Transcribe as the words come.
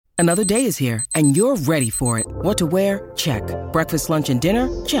Another day is here, and you're ready for it. What to wear? Check. Breakfast, lunch, and dinner?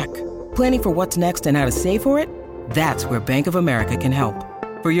 Check. Planning for what's next and how to save for it? That's where Bank of America can help.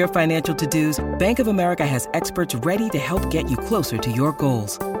 For your financial to-dos, Bank of America has experts ready to help get you closer to your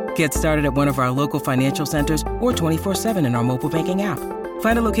goals. Get started at one of our local financial centers or 24/7 in our mobile banking app.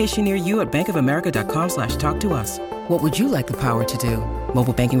 Find a location near you at bankofamerica.com/talktous. What would you like the power to do?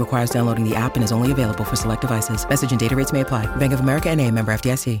 Mobile banking requires downloading the app and is only available for select devices. Message and data rates may apply. Bank of America N.A., member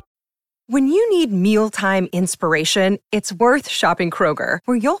FDIC. When you need mealtime inspiration, it's worth shopping Kroger,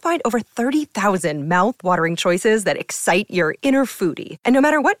 where you'll find over 30,000 mouth-watering choices that excite your inner foodie. And no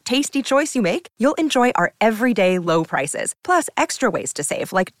matter what tasty choice you make, you'll enjoy our everyday low prices, plus extra ways to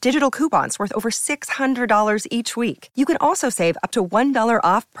save, like digital coupons worth over $600 each week. You can also save up to $1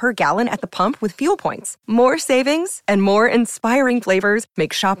 off per gallon at the pump with fuel points. More savings and more inspiring flavors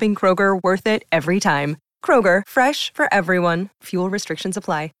make shopping Kroger worth it every time. Kroger, fresh for everyone. Fuel restrictions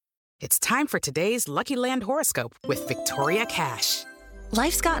apply. It's time for today's Lucky Land horoscope with Victoria Cash.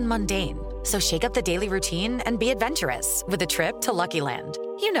 Life's gotten mundane, so shake up the daily routine and be adventurous with a trip to Lucky Land.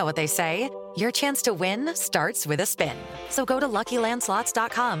 You know what they say, your chance to win starts with a spin. So go to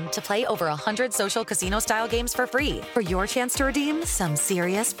LuckyLandSlots.com to play over 100 social casino-style games for free for your chance to redeem some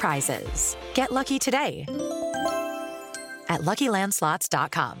serious prizes. Get lucky today at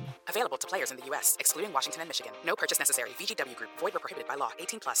LuckyLandSlots.com. Available to players in the U.S., excluding Washington and Michigan. No purchase necessary. VGW Group. Void where prohibited by law.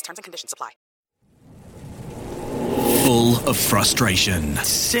 18+. Terms and conditions apply. Full of frustration.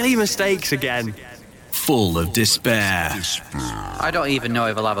 Silly mistakes again. Full of despair. I don't even know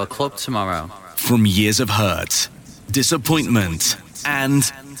if I'll have a club tomorrow. From years of hurt, disappointment,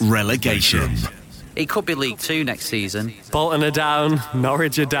 and relegation. It could be League 2 next season. Bolton are down,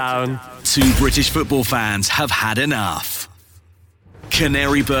 Norwich are down. Two British football fans have had enough.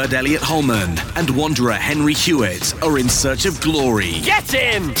 Canary bird Elliot Holman and Wanderer Henry Hewitt are in search of glory. Get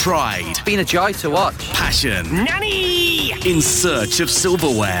in! Pride. It's been a joy to watch. Passion. Nanny! In search of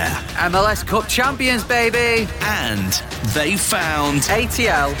silverware. MLS Cup champions, baby! And they found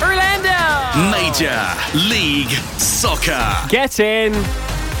ATL. Orlando! Major League Soccer. Get in!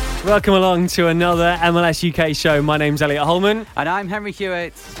 Welcome along to another MLS UK show. My name's Elliot Holman. And I'm Henry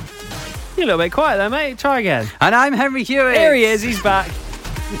Hewitt. You're a little bit quiet there, mate. Try again. And I'm Henry Hewitt. Here he is. He's back.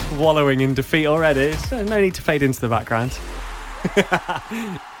 Wallowing in defeat already. So no need to fade into the background.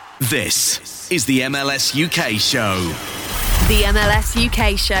 This is the MLS UK show. The MLS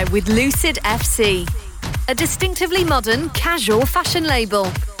UK show with Lucid FC, a distinctively modern, casual fashion label.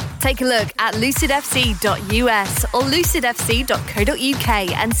 Take a look at lucidfc.us or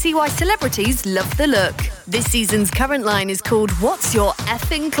lucidfc.co.uk and see why celebrities love the look. This season's current line is called What's Your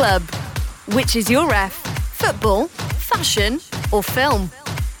Effing Club? Which is your F? Football, fashion, or film?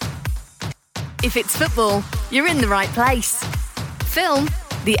 If it's football, you're in the right place. Film,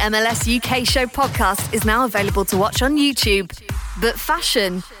 the MLS UK show podcast is now available to watch on YouTube. But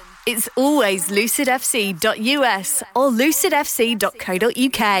fashion, it's always lucidfc.us or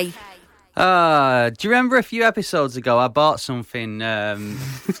lucidfc.co.uk. Do you remember a few episodes ago I bought something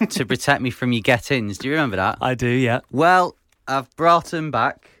to protect me from your get-ins? Do you remember that? I do, yeah. Well, I've brought them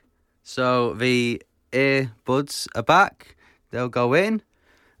back. So the earbuds are back. They'll go in.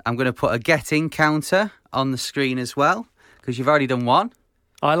 I'm going to put a get-in counter on the screen as well, because you've already done one.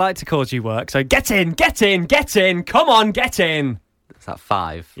 I like to cause you work. So get in, get in, get in. Come on, get in. Is that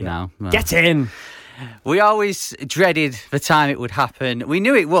 5 now? Right. Get in. We always dreaded the time it would happen. We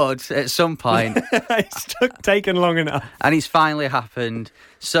knew it would at some point. It's taken long enough. And it's finally happened.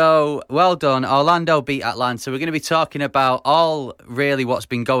 So, well done. Orlando beat Atlanta. We're going to be talking about all really what's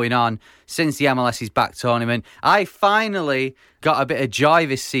been going on since the MLS's back tournament. I finally got a bit of joy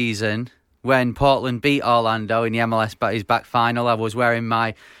this season when Portland beat Orlando in the MLS back final. I was wearing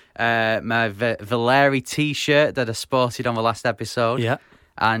my Valeri t-shirt that I sported on the last episode. Yeah.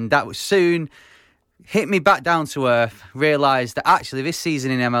 And that was soon hit me back down to earth, realised that actually this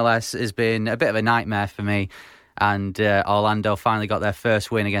season in MLS has been a bit of a nightmare for me. And Orlando finally got their first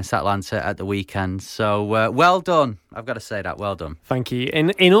win against Atlanta at the weekend. So well done. I've got to say that. Well done. Thank you.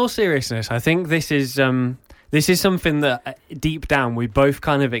 In all seriousness, I think this is something that deep down we both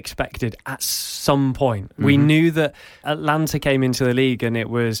kind of expected at some point. Mm-hmm. We knew that Atlanta came into the league and it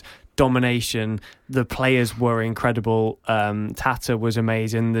was domination. The players were incredible. Tata was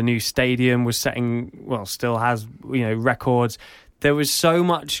amazing. The new stadium was still has, records. There was so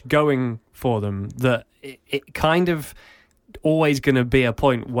much going for them that it kind of always going to be a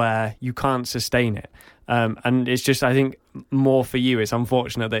point where you can't sustain it. And it's just, I think, more for you, it's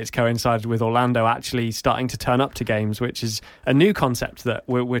unfortunate that it's coincided with Orlando actually starting to turn up to games, which is a new concept that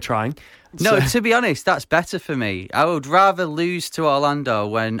we're trying. No, to be honest, that's better for me. I would rather lose to Orlando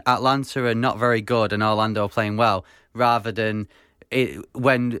when Atlanta are not very good and Orlando are playing well, rather than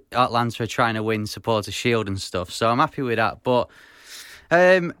when Atlanta are trying to win Supporters' Shield and stuff. So I'm happy with that. But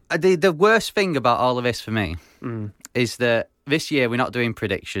the worst thing about all of this for me is that this year we're not doing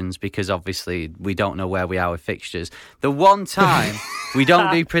predictions because obviously we don't know where we are with fixtures. The one time we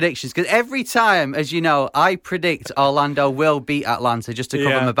don't do predictions, because every time, as you know, I predict Orlando will beat Atlanta just to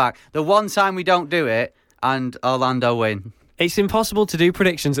cover my back. The one time we don't do it and Orlando win. It's impossible to do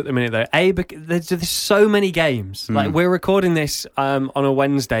predictions at the minute, though. Because there's so many games. Like, we're recording this on a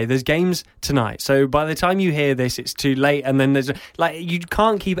Wednesday. There's games tonight. So by the time you hear this, it's too late. And then you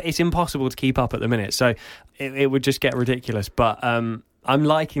can't keep it. It's impossible to keep up at the minute. So it would just get ridiculous. But I'm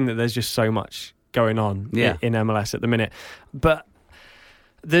liking that there's just so much going on in MLS at the minute. But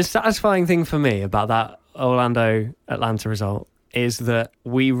the satisfying thing for me about that Orlando-Atlanta result is that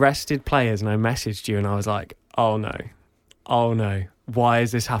we rested players, and I messaged you and I was like, oh no, why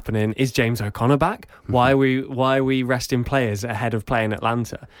is this happening? Is James O'Connor back? Why are we resting players ahead of playing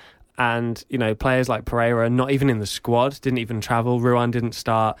Atlanta? And, you know, players like Pereira, not even in the squad, didn't even travel. Ruan didn't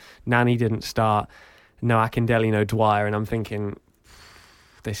start. Nani didn't start. No Akindele, no Dwyer. And I'm thinking,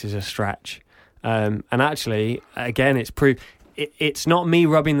 this is a stretch. And actually, again, it's not me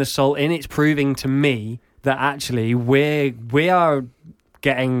rubbing the salt in. It's proving to me that actually we are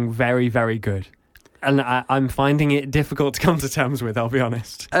getting very, very good. And I'm finding it difficult to come to terms with, I'll be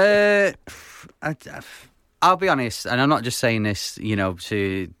honest. I'll be honest, and I'm not just saying this, you know,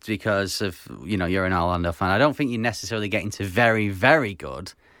 because of, you know, you're an Orlando fan. I don't think you're necessarily getting to very, very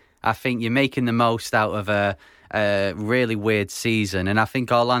good. I think you're making the most out of a really weird season. And I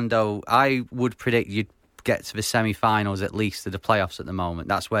think Orlando, I would predict you'd get to the semi-finals at least, to the playoffs at the moment.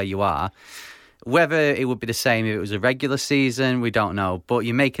 That's where you are. Whether it would be the same if it was a regular season, we don't know. But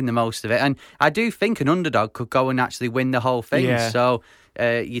you're making the most of it. And I do think an underdog could go and actually win the whole thing. Yeah. So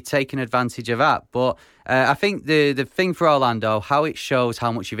you're taking advantage of that. But I think the thing for Orlando, how it shows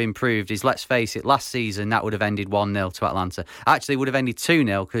how much you've improved is, let's face it, last season that would have ended 1-0 to Atlanta. Actually, it would have ended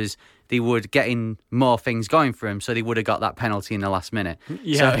 2-0 because they would getting more things going for him, so they would have got that penalty in the last minute.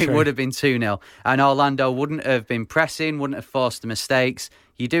 Yeah, so it would have been 2-0. And Orlando wouldn't have been pressing, wouldn't have forced the mistakes.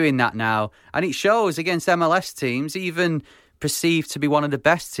 You're doing that now. And it shows against MLS teams, even perceived to be one of the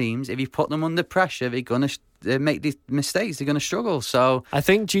best teams, if you put them under pressure, they're going to make these mistakes. They're going to struggle. So I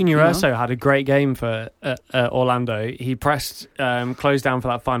think Junior Urso had a great game for Orlando. He pressed, closed down for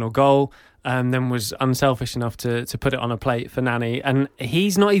that final goal, then was unselfish enough to put it on a plate for Nani. And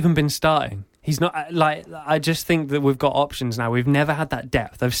he's not even been starting. He's not, like, I just think that we've got options now. We've never had that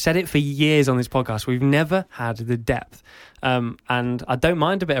depth. I've said it for years on this podcast. We've never had the depth. And I don't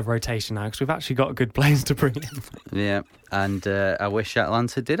mind a bit of rotation now because we've actually got good players to bring in. Yeah, and I wish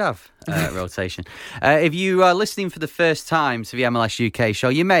Atlanta did have rotation. If you are listening for the first time to the MLS UK show,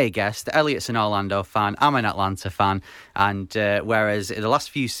 you may have guessed Elliot's an Orlando fan, I'm an Atlanta fan, and whereas in the last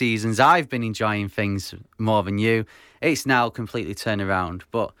few seasons I've been enjoying things more than you, it's now completely turned around.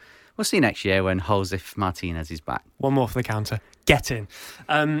 But we'll see next year when Josef Martinez is back. One more for the counter. Get in.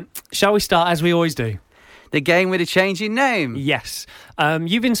 Shall we start as we always do? The game with a changing name. Yes.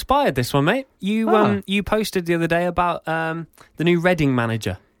 You've inspired this one, mate. You posted the other day about the new Reading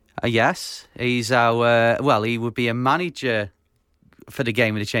manager. Yes. He's our... he would be a manager for the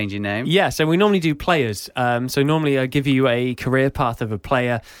game with a changing name. Yeah, so we normally do players. So normally I give you a career path of a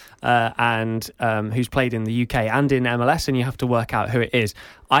player and who's played in the UK and in MLS, and you have to work out who it is.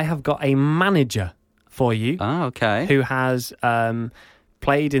 I have got a manager for you. Oh, okay. Who has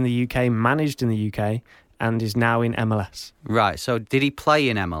played in the UK, managed in the UK, and is now in MLS. Right, so did he play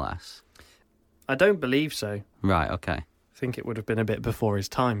in MLS? I don't believe so. Right, okay. I think it would have been a bit before his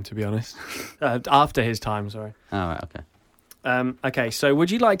time, to be honest. After his time, sorry. Oh, right, okay. Okay, so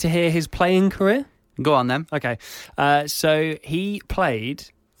would you like to hear his playing career? Go on then. Okay, so he played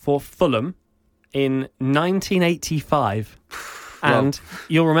for Fulham in 1985. And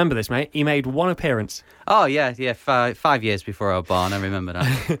you'll remember this, mate. He made one appearance. Oh, yeah. 5 years before I was born. I remember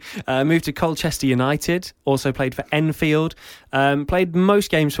that. Moved to Colchester United. Also played for Enfield. Played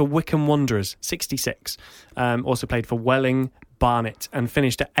most games for Wycombe Wanderers, 66. Also played for Welling, Barnet, and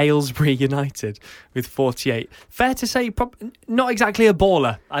finished at Aylesbury United with 48. Fair to say, not exactly a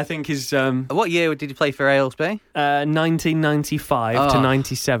baller, I think is... What year did he play for Aylesbury? 1995 to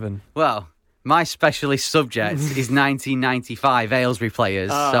 97. Well... My specialist subject is 1995 Aylesbury players,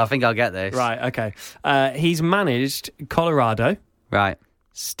 so I think I'll get this. Right, okay. He's managed Colorado, right,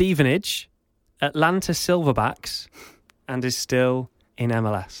 Stevenage, Atlanta Silverbacks, and is still in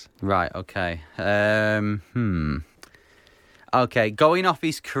MLS. Right, okay. Okay, going off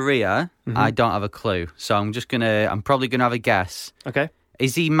his career, I don't have a clue. So I'm probably gonna have a guess. Okay.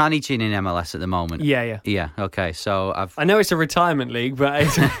 Is he managing in MLS at the moment? Yeah. Yeah, okay. So I know it's a retirement league, but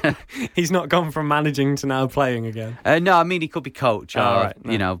he's not gone from managing to now playing again. No, I mean he could be coach or, right,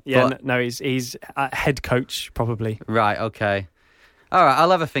 no. you know. Yeah, but, no, he's head coach probably. Right, okay. All right,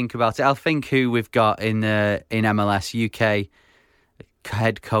 I'll have a think about it. I'll think who we've got in MLS UK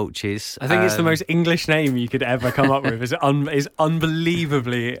head coaches. I think it's the most English name you could ever come up with. It's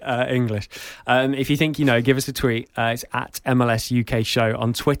unbelievably English. If you think, give us a tweet. It's at MLS UK Show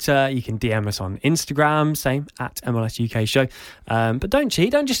on Twitter. You can DM us on Instagram, same, at MLS UK Show. But don't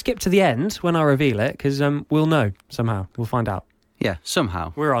cheat. Don't just skip to the end when I reveal it, because we'll know somehow. We'll find out. Yeah,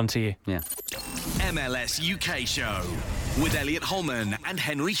 somehow. We're on to you. Yeah. MLS UK Show with Elliot Holman and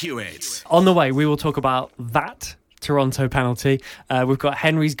Henry Hewitt. On the way, we will talk about that Toronto penalty. We've got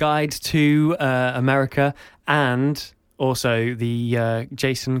Henry's guide to America and also the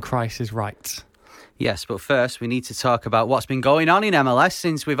Jason Kreis is right. Yes, but first we need to talk about what's been going on in MLS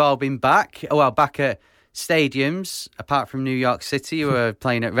since we've all been back. Well, back at stadiums, apart from New York City, who are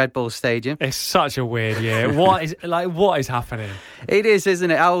playing at Red Bull Stadium. It's such a weird year. What is happening? It is,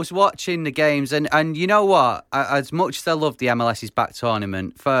 isn't it? I was watching the games, and you know what? As much as I love the MLS's back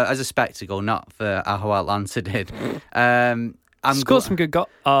tournament as a spectacle, not for how Atlanta did. Scored some good goals.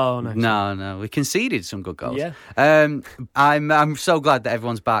 Oh no! No, we conceded some good goals. Yeah. I'm so glad that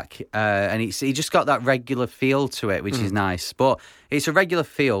everyone's back, and he just got that regular feel to it, which is nice. But it's a regular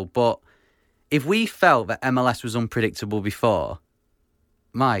feel, but. If we felt that MLS was unpredictable before,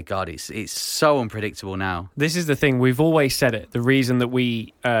 my God, it's so unpredictable now. This is the thing. We've always said it. The reason that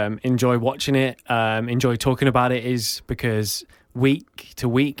we enjoy watching it, enjoy talking about it, is because week to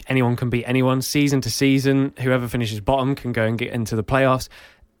week, anyone can beat anyone. Season to season, whoever finishes bottom can go and get into the playoffs.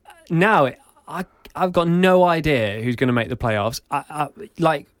 Now, I've got no idea who's going to make the playoffs.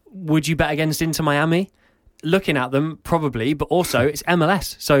 Would you bet against Inter Miami? Looking at them, probably, but also it's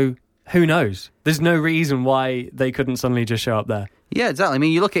MLS, so... Who knows? There's no reason why they couldn't suddenly just show up there. Yeah, exactly. I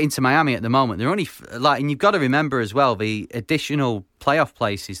mean, you look at Inter Miami at the moment, they're only, and you've got to remember as well, the additional playoff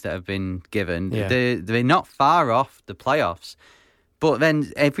places that have been given, they're not far off the playoffs. But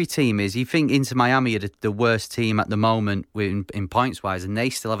then every team is, you think Inter Miami are the worst team at the moment in points-wise, and they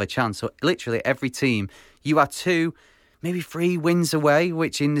still have a chance. So literally every team, you are 2, maybe 3 wins away,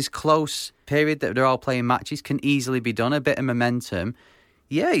 which in this close period that they're all playing matches can easily be done, a bit of momentum.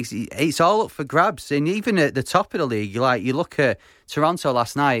 Yeah, it's all up for grabs. And even at the top of the league, you look at Toronto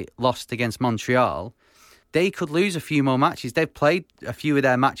last night, lost against Montreal. They could lose a few more matches. They've played a few of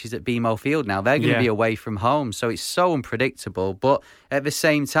their matches at BMO Field now. They're going to be away from home. So it's so unpredictable. But at the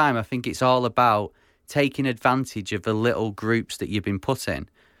same time, I think it's all about taking advantage of the little groups that you've been put in.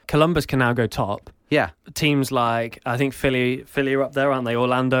 Columbus can now go top. Yeah. Teams like, I think Philly are up there, aren't they?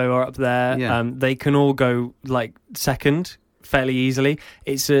 Orlando are up there. Yeah. They can all go second fairly easily.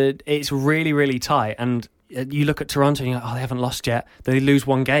 It's really, really tight. And you look at Toronto and you're like, they haven't lost yet. They lose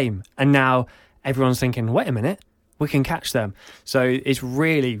one game. And now everyone's thinking, wait a minute, we can catch them. So it's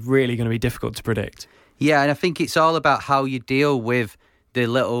really, really going to be difficult to predict. Yeah, and I think it's all about how you deal with the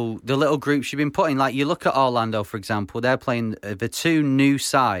little groups you've been put in. Like, you look at Orlando, for example, they're playing the 2 new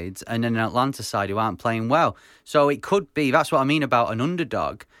sides and an Atlanta side who aren't playing well. So it could be, that's what I mean about an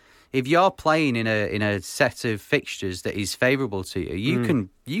underdog. If you're playing in a set of fixtures that is favourable to you,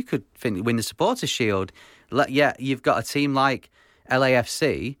 you could win the Supporters' Shield. Yeah, you've got a team like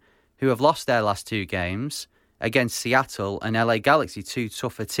LAFC who have lost their last 2 games against Seattle and LA Galaxy, 2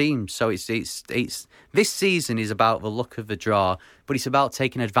 tougher teams. So it's this season is about the luck of the draw, but it's about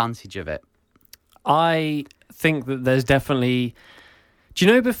taking advantage of it. I think that there's definitely. Do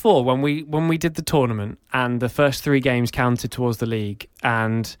you know before when we did the tournament and the first 3 games counted towards the league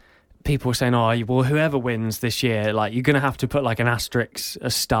and people were saying, well, whoever wins this year, you're going to have to put an asterisk,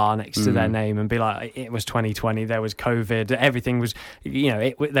 a star next to their name and be like, it was 2020, there was COVID, everything was,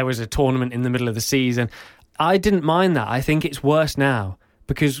 there was a tournament in the middle of the season. I didn't mind that. I think it's worse now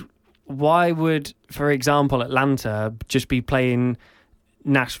because why would, for example, Atlanta just be playing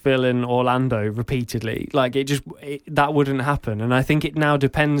Nashville and Orlando repeatedly? That wouldn't happen. And I think it now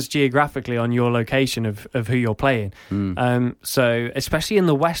depends geographically on your location of who you're playing. So especially in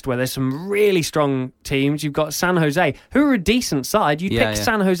the West where there's some really strong teams, you've got San Jose who are a decent side. You'd pick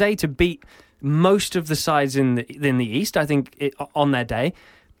San Jose to beat most of the sides in the East, I think, on their day,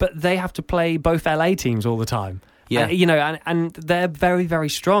 but they have to play both LA teams all the time. And they're very, very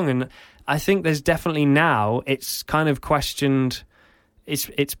strong. And I think there's definitely now it's kind of questioned.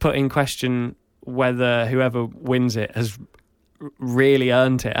 It's put in question whether whoever wins it has really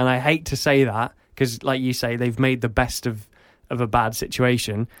earned it. And I hate to say that because, like you say, they've made the best of of a bad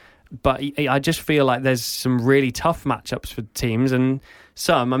situation. But I just feel like there's some really tough matchups for teams, and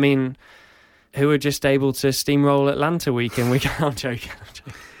some, I mean, who are just able to steamroll Atlanta week in, week out. I'm joking.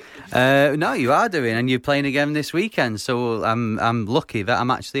 No, you are doing, and you're playing again this weekend. So I'm lucky that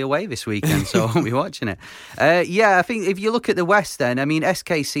I'm actually away this weekend, so I'll be watching it. I think if you look at the West, then I mean,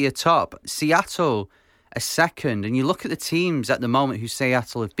 SKC are top, Seattle are second, and you look at the teams at the moment who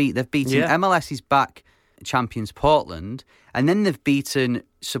Seattle have beat. They've beaten MLS's back champions Portland, and then they've beaten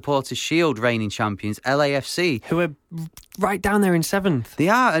Supporters Shield reigning champions LAFC, who are right down there in 7th. They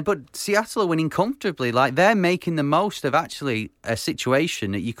are, but Seattle are winning comfortably. Like, they're making the most of actually a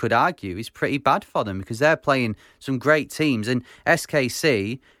situation that you could argue is pretty bad for them, because they're playing some great teams. And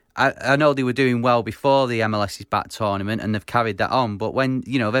SKC, I know they were doing well before the MLS's back tournament, and they've carried that on. But when,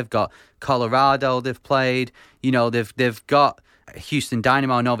 you know, they've got Colorado, they've played, you know, they've got Houston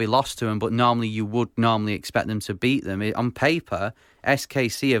Dynamo. I know they lost to them, but normally you would expect them to beat them. On paper,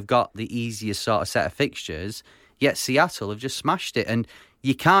 SKC have got the easiest sort of set of fixtures, yet Seattle have just smashed it. And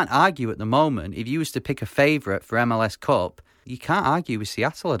you can't argue at the moment. If you was to pick a favourite for MLS Cup, you can't argue with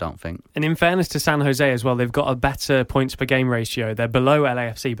Seattle, I don't think. And in fairness to San Jose as well, they've got a better points per game ratio. They're below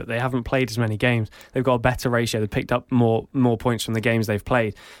LAFC, but they haven't played as many games. They've got a better ratio. They've picked up more points from the games they've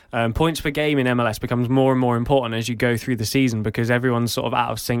played. Points per game in MLS becomes more and more important as you go through the season, because everyone's sort of out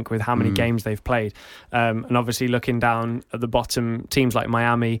of sync with how many games they've played. And obviously looking down at the bottom, teams like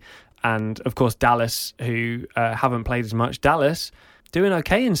Miami and, of course, Dallas, who haven't played as much. Dallas doing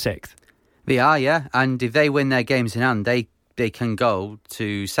okay in 6th. They are, yeah. And if they win their games in hand, they can go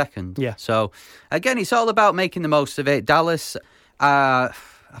to 2nd. Yeah. So, again, it's all about making the most of it. Dallas, I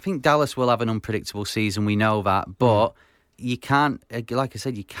think Dallas will have an unpredictable season. We know that. But you can't, like I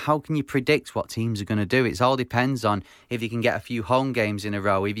said, how can you predict what teams are going to do? It all depends on if you can get a few home games in a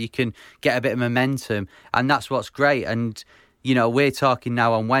row, if you can get a bit of momentum. And that's what's great. And, you know, we're talking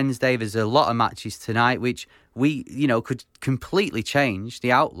now on Wednesday. There's a lot of matches tonight, which we, you know, could completely change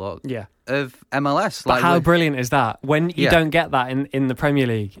the outlook of MLS. But how brilliant is that? When you don't get that in the Premier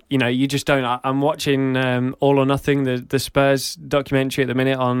League, you know, you just don't. I'm watching All or Nothing, the Spurs documentary at the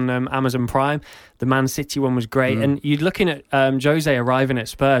minute on Amazon Prime. The Man City one was great. And you're looking at Jose arriving at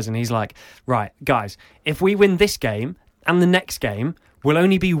Spurs, and he's like, right, guys, if we win this game and the next game, we'll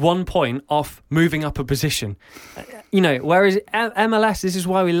only be 1 point off moving up a position. You know, whereas MLS, this is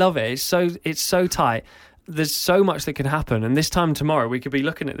why we love it. It's so tight. There's so much that can happen, and this time tomorrow we could be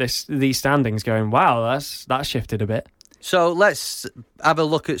looking at these standings going, wow, that's shifted a bit. So let's have a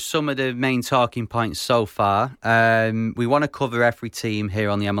look at some of the main talking points so far. We want to cover every team here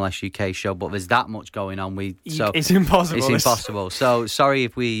on the MLS UK show, but there's that much going on. It's impossible. It's impossible. So sorry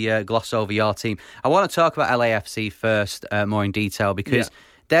if we gloss over your team. I want to talk about LAFC first, more in detail, because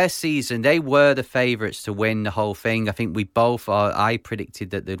their season, they were the favourites to win the whole thing. I think I predicted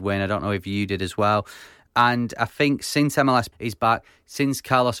that they'd win. I don't know if you did as well. And I think since MLS is back, since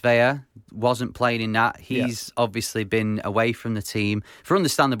Carlos Vela wasn't playing in that, he's obviously been away from the team for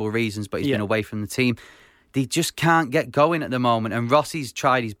understandable reasons, but he's been away from the team. They just can't get going at the moment. And Rossi's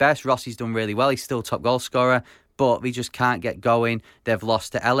tried his best. Rossi's done really well. He's still top goal scorer, but they just can't get going. They've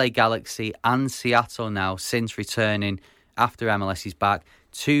lost to LA Galaxy and Seattle now since returning after MLS is back.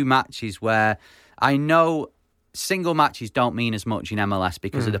 2 matches where I know single matches don't mean as much in MLS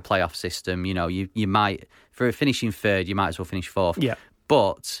because of the playoff system. You know, you might, for finishing 3rd, you might as well finish 4th. Yeah.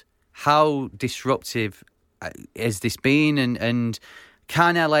 But how disruptive has this been? And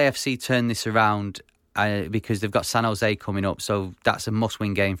can LAFC turn this around? Because they've got San Jose coming up, so that's a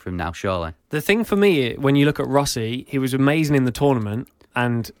must-win game from now, surely. The thing for me, when you look at Rossi, he was amazing in the tournament,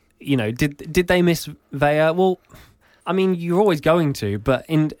 and, you know, did they miss Vela? Well, I mean, you're always going to, but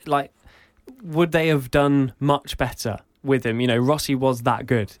would they have done much better with him? You know, Rossi was that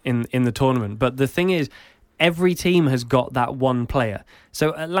good in the tournament. But the thing is, every team has got that one player.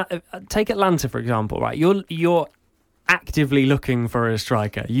 So take Atlanta, for example, right? You're actively looking for a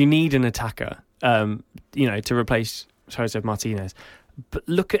striker. You need an attacker, you know, to replace Josef Martinez. But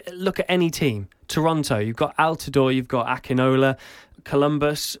look at any team. Toronto, you've got Altidore, you've got Akinola.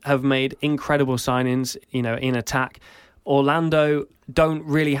 Columbus have made incredible signings, you know, in attack. Orlando don't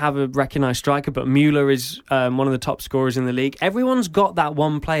really have a recognised striker, but Mueller is one of the top scorers in the league. Everyone's got that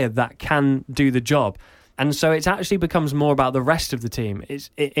one player that can do the job. And so it actually becomes more about the rest of the team.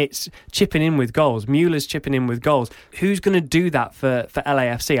 It's chipping in with goals. Mueller's chipping in with goals. Who's going to do that for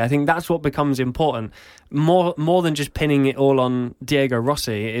LAFC? I think that's what becomes important. More than just pinning it all on Diego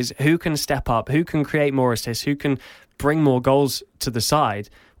Rossi is who can step up, who can create more assists, who can bring more goals to the side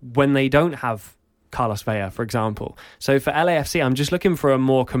when they don't have Carlos Vela, for example. So for LAFC, I'm just looking for a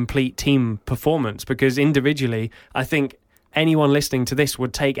more complete team performance, because individually, I think anyone listening to this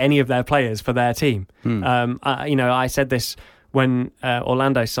would take any of their players for their team. I said this when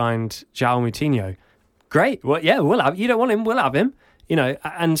Orlando signed João Moutinho. Great. Well, yeah, we'll have. You don't want him, we'll have him.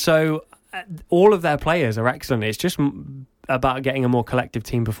 And so all of their players are excellent. It's just about getting a more collective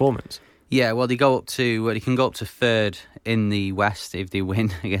team performance. Yeah, well, they can go up to third in the West if they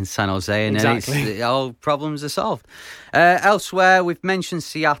win against San Jose, and then all problems are solved. Elsewhere, we've mentioned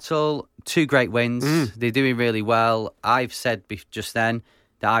Seattle, 2 great wins. They're doing really well. I've said just then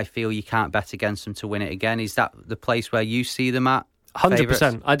that I feel you can't bet against them to win it again. Is that the place where you see them at?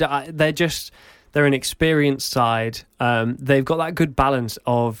 100%. They're an experienced side. They've got that good balance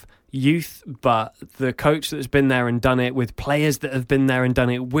of youth, but the coach that's been there and done it, with players that have been there and done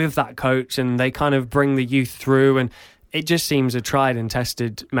it with that coach, and they kind of bring the youth through, and it just seems a tried and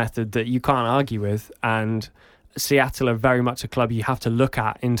tested method that you can't argue with. And Seattle are very much a club you have to look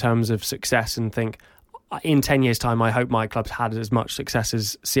at in terms of success and think, in 10 years' time, I hope my club's had as much success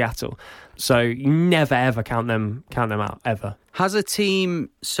as Seattle. So you never ever count them out, ever. Has a team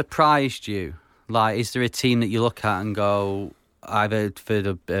surprised you? Like, is there a team that you look at and go, either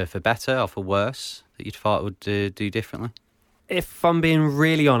for better or for worse, that you'd thought would do differently? If I'm being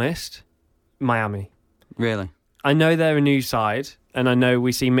really honest, Miami. Really? I know they're a new side, and I know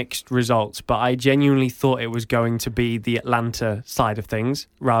we see mixed results, but I genuinely thought it was going to be the Atlanta side of things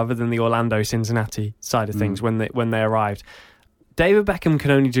rather than the Orlando-Cincinnati side of things when they arrived. David Beckham can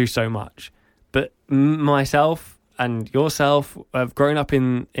only do so much, but myself and yourself have grown up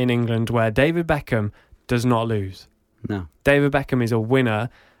in England where David Beckham does not lose. No. David Beckham is a winner,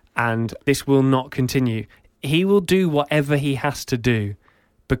 and this will not continue. He will do whatever he has to do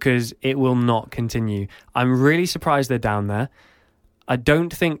because it will not continue. I'm really surprised they're down there. I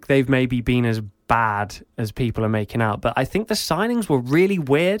don't think they've maybe been as bad as people are making out, but I think the signings were really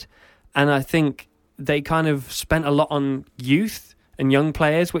weird, and I think they kind of spent a lot on youth and young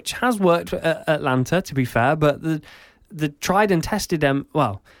players, which has worked at Atlanta, to be fair, but the tried and tested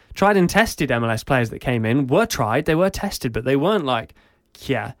MLS players that came in were tried, they were tested, but they weren't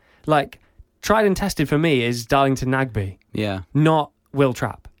tried and tested for me is Darlington Nagbe. Yeah. Not Will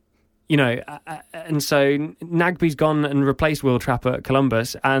Trapp. And so Nagbe's gone and replaced Will Trapp at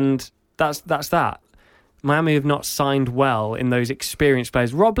Columbus, and that's that. Miami have not signed well in those experienced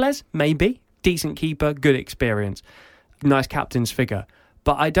players. Robles, maybe. Decent keeper, good experience. Nice captain's figure.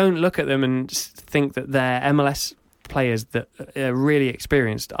 But I don't look at them and think that their MLS players that are really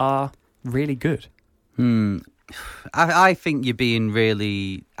experienced are really good. I think you're being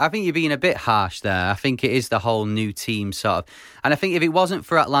a bit harsh there. I think it is the whole new team sort of. And I think if it wasn't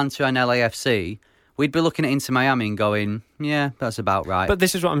for Atlanta and LAFC, we'd be looking at Inter Miami and going, yeah, that's about right. But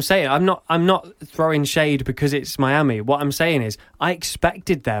this is what I'm saying. I'm not throwing shade because it's Miami. What I'm saying is I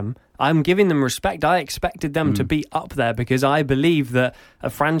expected them. I'm giving them respect. I expected them to be up there because I believe that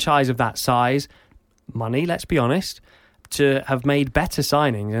a franchise of that size, money, let's be honest, to have made better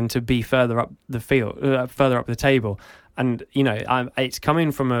signings and to be further up the field, further up the table. And, it's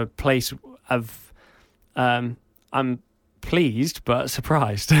coming from a place of, I'm pleased but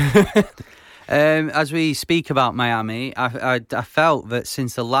surprised. As we speak about Miami, I felt that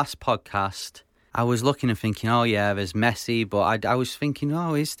since the last podcast, I was looking and thinking, oh yeah, there's Messi, but I was thinking,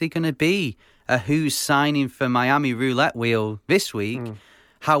 oh, is there going to be a who's signing for Miami roulette wheel this week?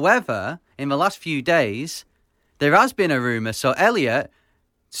 However, in the last few days, there has been a rumour. So, Elliot,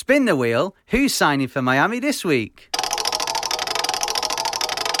 spin the wheel. Who's signing for Miami this week?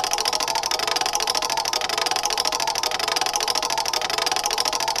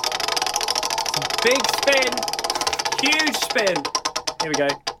 Big spin. Huge spin. Here we go.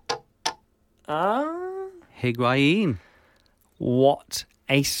 Higuain. What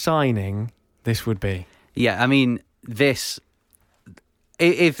a signing this would be. Yeah, I mean,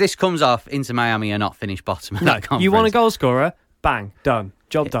 if this comes off, Inter Miami are not finished bottom of that conference. You want a goal scorer? Bang, done.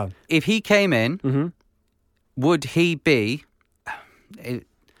 Job done. If he came in, would he be...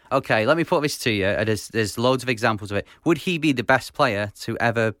 Okay, let me put this to you. There's loads of examples of it. Would he be the best player to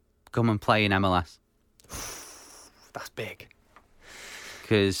ever come and play in MLS? That's big.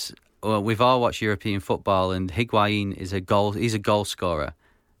 Because we've all watched European football, and Higuain is he's a goal scorer.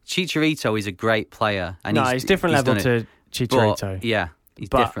 Chicharito is a great player. And he's different level to Chicharito. But, yeah, he's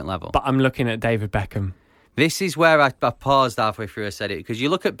different level. But I'm looking at David Beckham. This is where I paused halfway through. I said it because you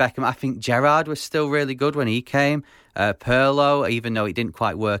look at Beckham. I think Gerrard was still really good when he came. Pirlo, even though it didn't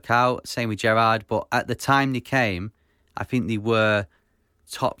quite work out. Same with Gerrard. But at the time they came, I think they were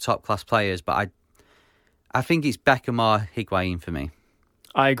top class players. But I think it's Beckham or Higuain for me.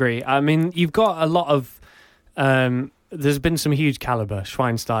 I agree. I mean, you've got a lot of... there's been some huge calibre.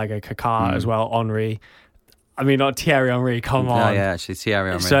 Schweinsteiger, Kaká as well, Henry. I mean, not Thierry Henry, come on. Oh, yeah, actually,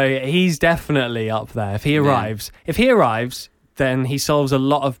 Thierry Henry. So he's definitely up there. If he arrives, then he solves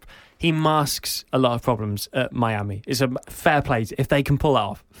he masks a lot of problems at Miami. It's a fair play. If they can pull that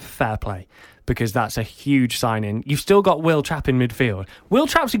off, fair play. Because that's a huge sign-in. You've still got Will Trapp in midfield. Will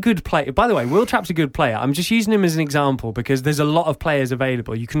Trapp's a good player. By the way, Will Trapp's a good player. I'm just using him as an example because there's a lot of players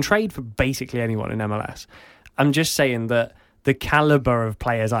available. You can trade for basically anyone in MLS. I'm just saying that the calibre of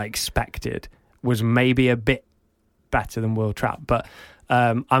players I expected was maybe a bit better than Will Trapp. But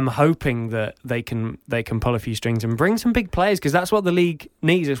I'm hoping that they can pull a few strings and bring some big players because that's what the league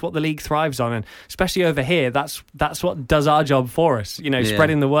needs. It's what the league thrives on, and especially over here, that's what does our job for us.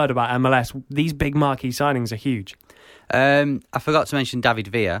 Spreading the word about MLS. These big marquee signings are huge. I forgot to mention David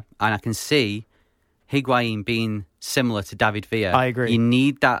Villa, and I can see Higuain being similar to David Villa. I agree. You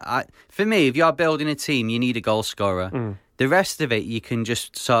need that. For me, if you're building a team, you need a goal scorer. The rest of it, you can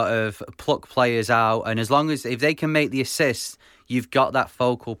just sort of pluck players out, and as long as if they can make the assists, you've got that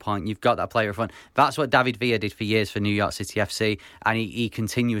focal point, you've got that player up front. That's what David Villa did for years for New York City FC, and he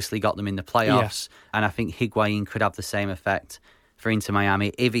continuously got them in the playoffs. Yeah. And I think Higuain could have the same effect for Inter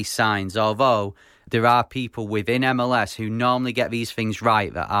Miami if he signs, although there are people within MLS who normally get these things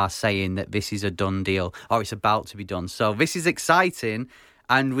right that are saying that this is a done deal or it's about to be done. So this is exciting,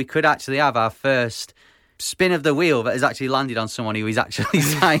 and we could actually have our first spin of the wheel that has actually landed on someone who is actually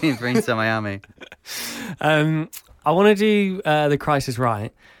signing for Inter Miami. I want to do the crisis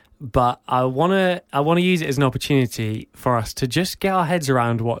right, but I want to use it as an opportunity for us to just get our heads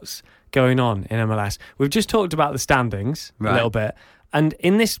around what's going on in MLS. We've just talked about the standings a little bit, and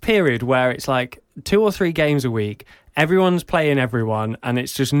in this period where it's like 2 or 3 games a week, everyone's playing everyone, and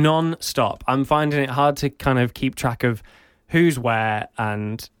it's just non-stop. I'm finding it hard to kind of keep track of who's where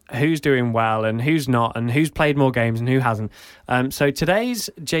and who's doing well and who's not and who's played more games and who hasn't. So today's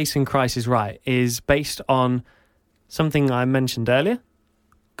Jason Crisis Right is based on something I mentioned earlier.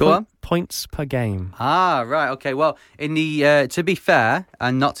 Go on. Points per game. Ah, right. Okay. Well, in the to be fair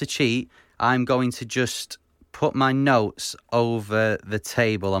and not to cheat, I'm going to just put my notes over the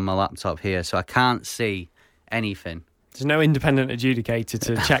table on my laptop here, so I can't see anything. There's no independent adjudicator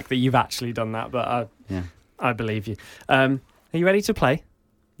to check that you've actually done that, but I believe you. Are you ready to play?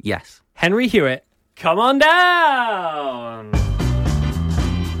 Yes. Henry Hewitt, come on down.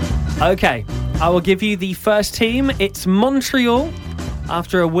 Okay. I will give you the first team. It's Montreal.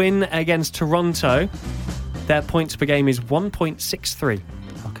 After a win against Toronto, their points per game is 1.63.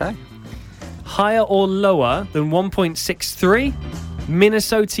 Okay. Higher or lower than 1.63,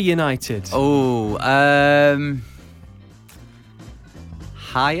 Minnesota United. Oh,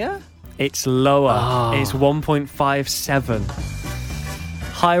 higher? It's lower. Oh. It's 1.57.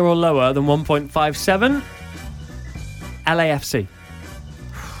 Higher or lower than 1.57, LAFC.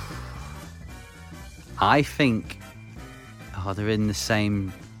 I think they're in the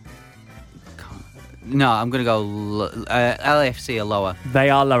same. No, I'm going to go LAFC are lower. They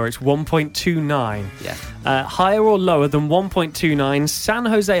are lower. It's 1.29. Yeah. Higher or lower than 1.29, San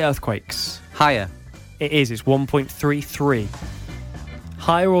Jose Earthquakes. Higher. It is. It's 1.33.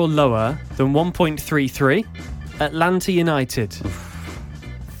 Higher or lower than 1.33, Atlanta United.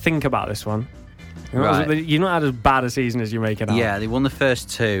 Think about this one. Right. You've not had as bad a season as you make it out. Yeah, they won the first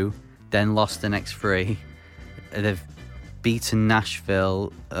 2, then lost the next 3. They've beaten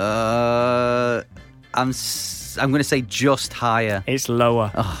Nashville. I'm going to say just higher. It's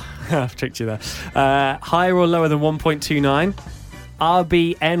lower. Oh. I've tricked you there. Higher or lower than 1.29,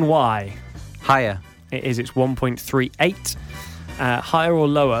 RBNY. Higher. It is. It's 1.38. Higher or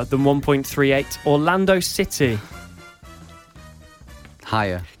lower than 1.38, Orlando City.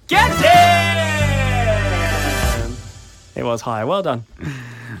 Higher. Get it! It was higher. Well done.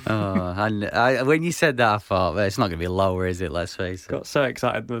 And when you said that, I thought, well, it's not going to be lower, is it? Let's face it. Got so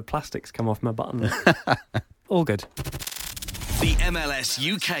excited the plastics come off my button. All good. The MLS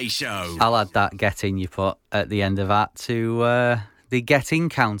UK show. I'll add that get in you put at the end of that to the get in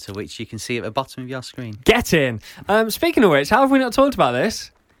counter, which you can see at the bottom of your screen. Get in. Speaking of which, how have we not talked about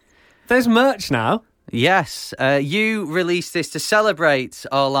this? There's merch now. Yes, you released this to celebrate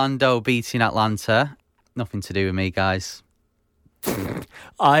Orlando beating Atlanta. Nothing to do with me, guys. Can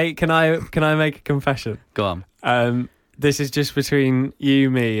I make a confession? Go on. This is just between you,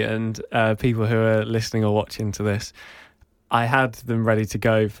 me, and people who are listening or watching to this. I had them ready to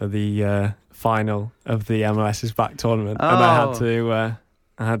go for the final of the MLS's back tournament, and I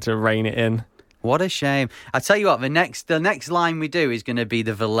had to rein it in. What a shame! I tell you what, the next line we do is going to be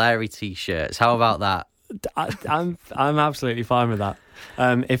the Valeri t-shirts. How about that? I'm absolutely fine with that.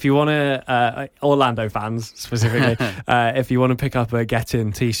 If you want to, Orlando fans specifically, if you want to pick up a Get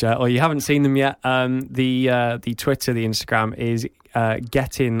In t-shirt, or you haven't seen them yet, the Twitter, the Instagram is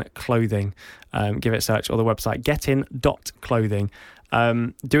Get In Clothing. Give it a search, or the website getin.clothing.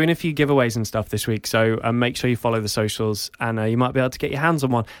 Doing a few giveaways and stuff this week, so make sure you follow the socials, and you might be able to get your hands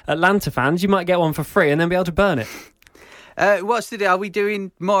on one. Atlanta fans, you might get one for free and then be able to burn it. What's the deal? Are we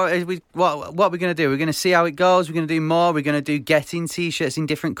doing more? What are we going to do? We're going to see how it goes. We're going to do more. We're going to do Get-In t-shirts in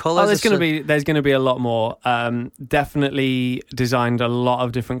different colours. There's going to be a lot more. Definitely designed a lot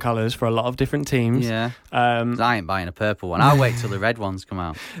of different colours for a lot of different teams. Yeah. I ain't buying a purple one. I'll wait till the red ones come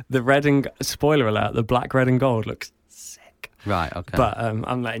out. The red and spoiler alert: the black, red, and gold looks sick. Right. Okay. But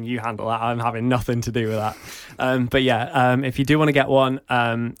I'm letting you handle that. I'm having nothing to do with that. But yeah, if you do want to get one,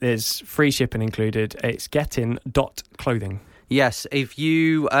 there's free shipping included. It's getin.clothing. Yes, if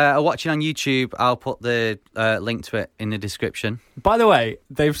you are watching on YouTube, I'll put the link to it in the description. By the way,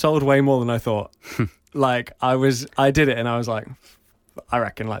 they've sold way more than I thought. I did it and I was like, I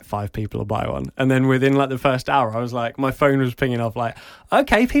reckon like 5 people will buy one. And then within like the first hour, I was like, my phone was pinging off like,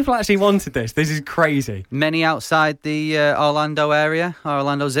 okay, people actually wanted this. This is crazy. Many outside the Orlando area,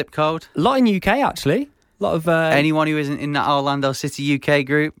 Orlando zip code? A lot in UK, actually. A lot of... Anyone who isn't in that Orlando City UK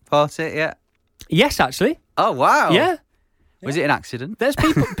group bought it yet? Yes, actually. Oh, wow. Yeah. Was it an accident? There's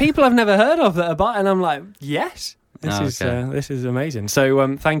people I've never heard of that are buying, and I'm like, yes. This is amazing.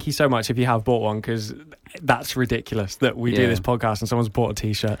 So thank you so much if you have bought one, because that's ridiculous that we do this podcast and someone's bought a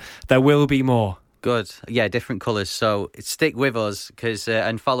t-shirt. There will be more. Good. Yeah, different colours. So stick with us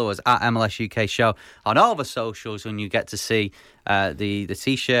and follow us at MLS UK Show on all the socials when you get to see the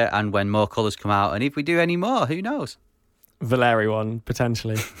t-shirt and when more colours come out. And if we do any more, who knows? Valeri one,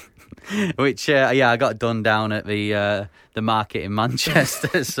 potentially. Which, I got done down at the market in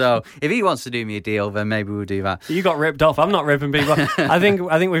Manchester. So if he wants to do me a deal, then maybe we'll do that. You got ripped off. I'm not ripping people. I think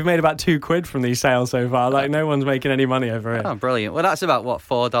we've made about £2 from these sales so far. Like, no one's making any money over it. Oh, brilliant. Well, that's about,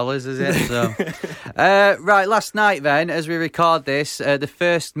 $4, is it? So, right, last night then, as we record this, the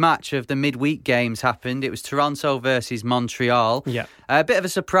first match of the midweek games happened. It was Toronto versus Montreal. Yeah. A bit of a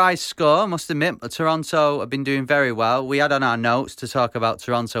surprise score, must admit. Toronto have been doing very well. We had on our notes to talk about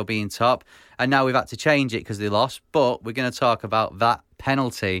Toronto being top, and now we've had to change it because they lost. But we're going to talk about that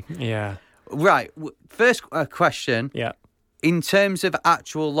penalty. Yeah. Right. First question. Yeah. In terms of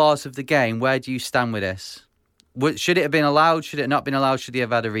actual laws of the game, where do you stand with this? Should it have been allowed? Should it not been allowed? Should he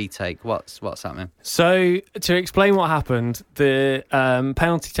have had a retake? What's happening? So, to explain what happened, the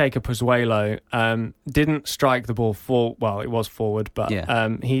penalty taker, Pozuelo, didn't strike the ball it was forward, but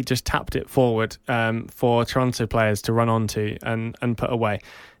he just tapped it forward for Toronto players to run onto and put away.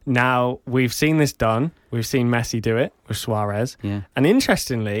 Now, we've seen this done. We've seen Messi do it with Suarez. Yeah. And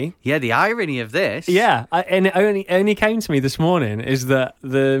interestingly... Yeah, the irony of this... Yeah, and it only came to me this morning is that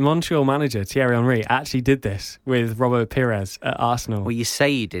the Montreal manager, Thierry Henry, actually did this with Robert Pires at Arsenal. Well, you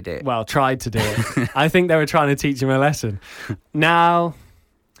say he did it. Well, tried to do it. I think they were trying to teach him a lesson. Now,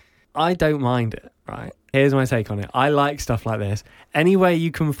 I don't mind it, right? Here's my take on it. I like stuff like this. Any way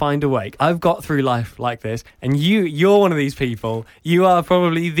you can find a way. I've got through life like this, and you're one of these people. You are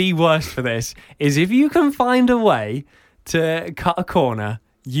probably the worst for this, is if you can find a way to cut a corner,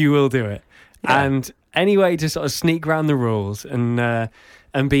 you will do it. Yeah. And any way to sort of sneak around the rules and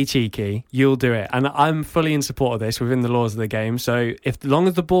be cheeky, you'll do it. And I'm fully in support of this within the laws of the game. So as long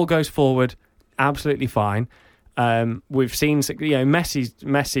as the ball goes forward, absolutely fine. We've seen,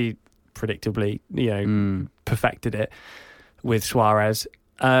 Messi predictably, perfected it with Suarez.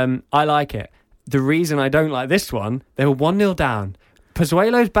 I like it. The reason I don't like this one, they were 1-0 down.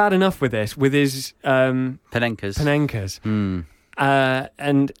 Pozuelo's bad enough with this, with his Panenkas.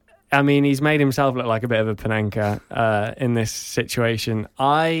 And I mean, he's made himself look like a bit of a Panenka in this situation.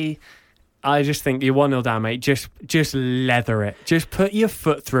 I just think you're 1-0 down, mate. Just leather it. Just put your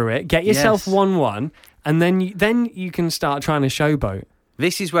foot through it. Get yourself 1-1, and then you can start trying to showboat.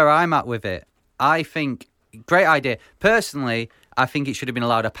 This is where I'm at with it. I think, great idea. Personally, I think it should have been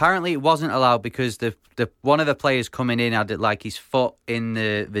allowed. Apparently, it wasn't allowed because the one of the players coming in had like his foot in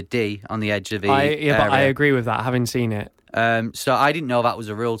the D on the edge of the area. But I agree with that, having seen it. So I didn't know that was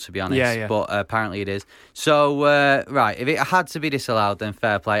a rule, to be honest. Yeah. But apparently it is. So, right, if it had to be disallowed, then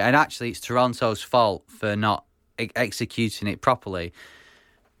fair play. And actually, it's Toronto's fault for not executing it properly.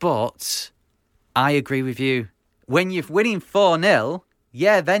 But I agree with you. When you're winning 4-0...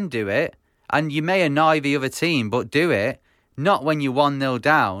 yeah, then do it. And you may annoy the other team, but do it. Not when you're 1-0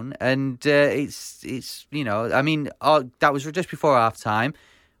 down. And it's I mean, that was just before half-time.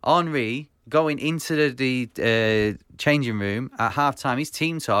 Henry going into the changing room at halftime, his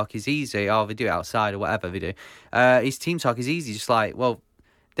team talk is easy. Or they do it outside or whatever they do. His team talk is easy. Just like, well,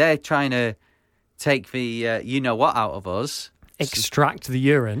 they're trying to take the you know what out of us. Extract the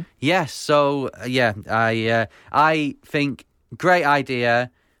urine. Yes. So I think great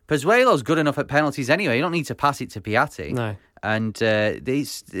idea. Pozuelo's good enough at penalties anyway. You don't need to pass it to Piatti. No. And they're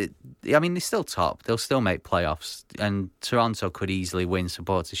still top. They'll still make playoffs. And Toronto could easily win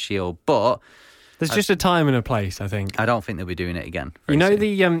Supporters' Shield. But there's just a time and a place, I think. I don't think they'll be doing it again.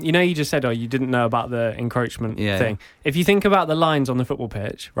 You just said, you didn't know about the encroachment thing. If you think about the lines on the football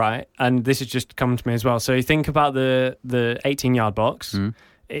pitch, right, and this has just come to me as well. So you think about the 18-yard box.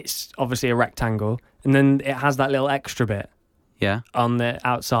 It's obviously a rectangle, and then it has that little extra bit. Yeah. On the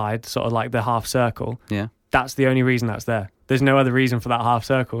outside, sort of like the half circle. Yeah. That's the only reason that's there. There's no other reason for that half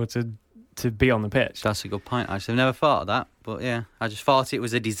circle to be on the pitch. That's a good point, actually. I've never thought of that, but yeah, I just thought it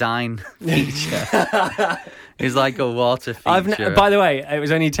was a design feature. It's like a water feature. By the way, it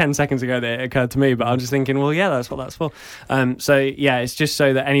was only 10 seconds ago that it occurred to me, but I'm just thinking, well, yeah, that's what that's for. So, yeah, it's just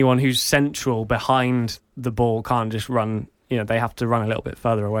so that anyone who's central behind the ball can't just run, they have to run a little bit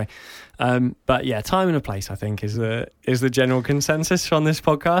further away. But yeah, time and a place, I think, is the general consensus on this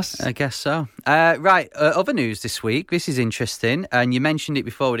podcast. I guess so. Right, other news this week. This is interesting, and you mentioned it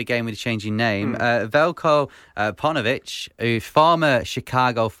before with the game with the changing name. Veljko Paunovic, a former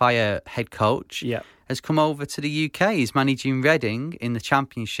Chicago Fire head coach, has come over to the UK. He's managing Reading in the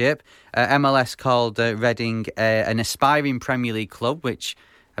Championship. MLS called Reading an aspiring Premier League club, which,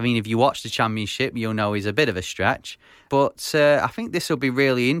 I mean, if you watch the Championship, you'll know is a bit of a stretch. But I think this will be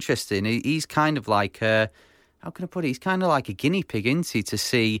really interesting. He's kind of like, how can I put it? He's kind of like a guinea pig, isn't he, to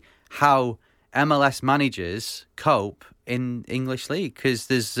see how MLS managers cope in English League. Because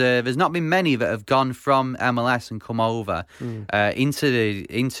there's not been many that have gone from MLS and come over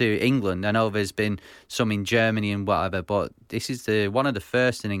into England. I know there's been some in Germany and whatever, but this is one of the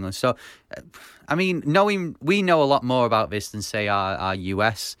first in England. So, I mean, we know a lot more about this than, say, our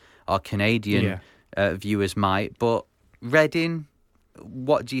US or Canadian viewers might. But Reading,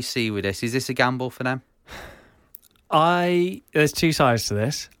 what do you see with this? Is this a gamble for them? There's two sides to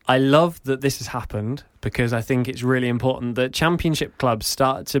this. I love that this has happened because I think it's really important that Championship clubs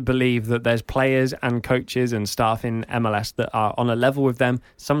start to believe that there's players and coaches and staff in MLS that are on a level with them,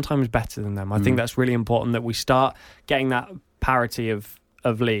 sometimes better than them. I think that's really important that we start getting that parity of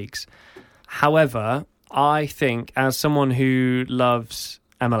leagues. However, I think as someone who loves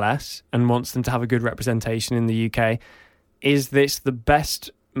MLS and wants them to have a good representation in the UK, is this the best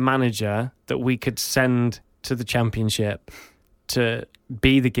manager that we could send to the Championship to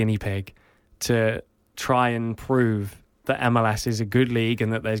be the guinea pig, to try and prove that MLS is a good league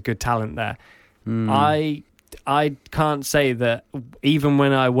and that there's good talent there? I can't say that even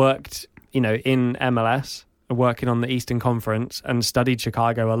when I worked, in MLS, working on the Eastern Conference and studied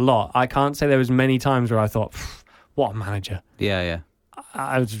Chicago a lot, I can't say there was many times where I thought, what a manager. Yeah.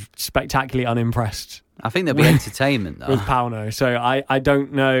 I was spectacularly unimpressed. I think there'll be entertainment, though. With Pauno. So I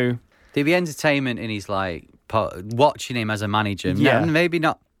don't know. There'll be entertainment in his, watching him as a manager. Yeah. Maybe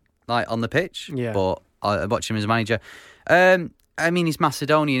not, on the pitch, but watching him as a manager. I mean, he's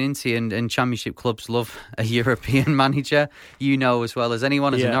Macedonian, isn't he? And Championship clubs love a European manager, as well as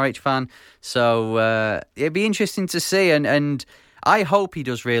anyone as a Norwich fan. So it'd be interesting to see. And I hope he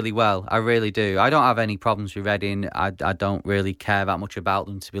does really well. I really do. I don't have any problems with Reading. I don't really care that much about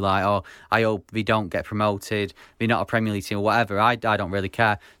them to be like, oh, I hope we don't get promoted. We're not a Premier League team or whatever. I don't really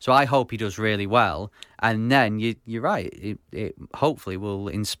care. So I hope he does really well. And then you're right. It hopefully will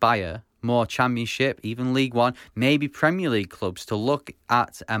inspire more Championship, even League One, maybe Premier League clubs to look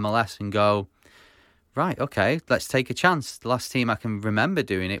at MLS and go, right, okay, let's take a chance. The last team I can remember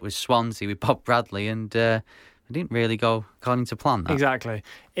doing it was Swansea with Bob Bradley, and it didn't really go according to plan. That. Exactly.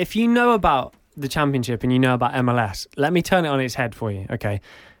 If you know about the Championship and you know about MLS, let me turn it on its head for you, okay?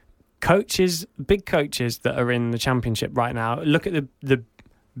 Coaches, big coaches that are in the Championship right now, look at the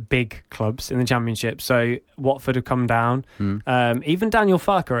big clubs in the Championship. So Watford have come down. Even Daniel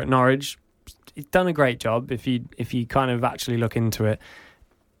Farke at Norwich, he's done a great job if you kind of actually look into it.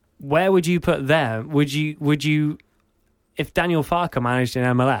 Where would you put them? Would you if Daniel Farke managed in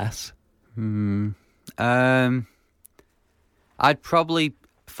MLS? I'd probably,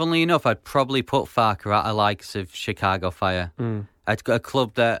 funnily enough, put Farke at the likes of Chicago Fire. A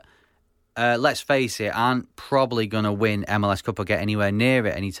club that, let's face it, aren't probably going to win MLS Cup or get anywhere near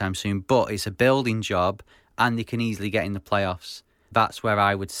it anytime soon, but it's a building job and they can easily get in the playoffs. That's where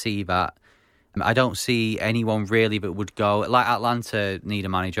I would see that. I don't see anyone really that would go, like Atlanta need a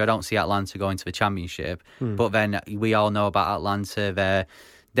manager. I don't see Atlanta going to the Championship, but then we all know about Atlanta.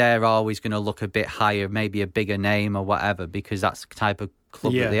 they're always going to look a bit higher, maybe a bigger name or whatever, because that's the type of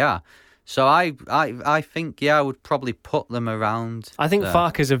club that they are. So I think, I would probably put them around. I think there.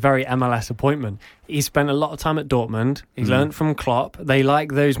 Farke's a very MLS appointment. He spent a lot of time at Dortmund. He's learned from Klopp. They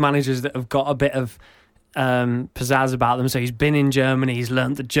like those managers that have got a bit of pizzazz about them. So he's been in Germany. He's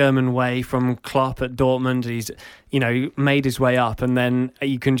learnt the German way from Klopp at Dortmund. He's, made his way up, and then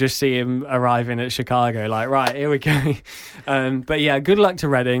you can just see him arriving at Chicago. Like, right, here we go. But yeah, good luck to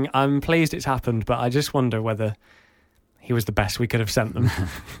Reading. I'm pleased it's happened, but I just wonder whether he was the best we could have sent them.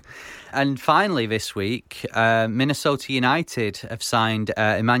 And finally this week, Minnesota United have signed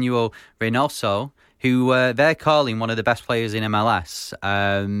Emmanuel Reynoso, who they're calling one of the best players in MLS.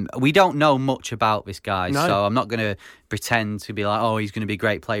 We don't know much about this guy, so I'm not going to pretend to be like, oh, he's going to be a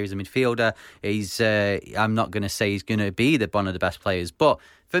great player as a midfielder. I'm not going to say he's going to be one of the best players. But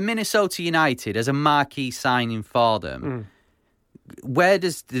for Minnesota United, as a marquee signing for them, where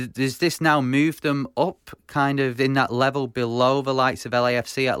does this now move them up, kind of in that level below the likes of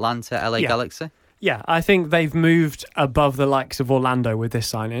LAFC, Atlanta, LA Galaxy? Yeah, I think they've moved above the likes of Orlando with this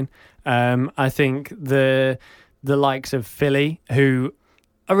signing. I think the likes of Philly, who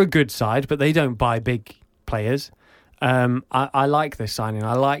are a good side, but they don't buy big players. I like this signing.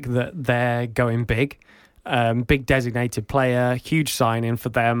 I like that they're going big. Big designated player, huge signing for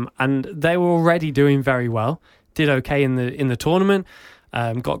them, and they were already doing very well. Did okay in the tournament,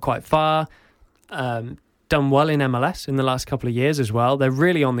 got quite far, done well in MLS in the last couple of years as well. They're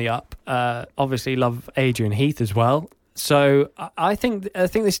really on the up. Obviously love Adrian Heath as well. So I think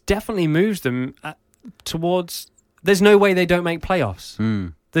this definitely moves them towards. There's no way they don't make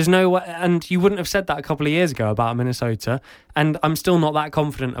playoffs. There's no way, and you wouldn't have said that a couple of years ago about Minnesota. And I'm still not that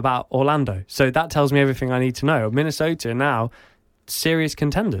confident about Orlando. So that tells me everything I need to know. Minnesota now serious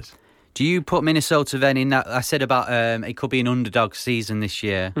contenders. Do you put Minnesota then in that? I said about it could be an underdog season this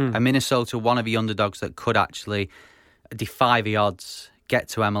year. And Minnesota, one of the underdogs that could actually defy the odds, get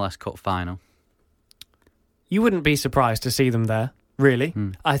to MLS Cup final. You wouldn't be surprised to see them there, really.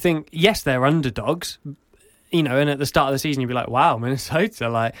 I think, yes, they're underdogs, and at the start of the season you'd be like, wow,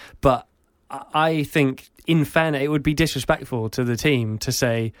 Minnesota. But I think, in fairness, it would be disrespectful to the team to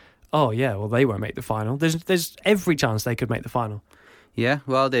say, oh, yeah, well, they won't make the final. There's every chance they could make the final. Yeah,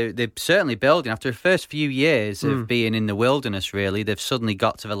 well, they're certainly building. After the first few years of being in the wilderness, really, they've suddenly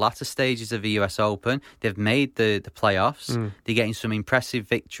got to the latter stages of the US Open. They've made the playoffs. They're getting some impressive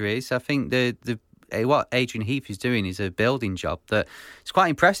victories. I think what Adrian Heath is doing is a building job that it's quite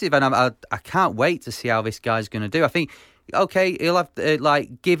impressive, and I can't wait to see how this guy's going to do. I think, okay, he'll have to,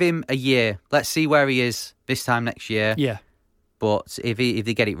 give him a year. Let's see where he is this time next year. Yeah. But if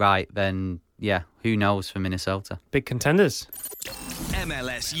they get it right, then... yeah, who knows for Minnesota? Big contenders.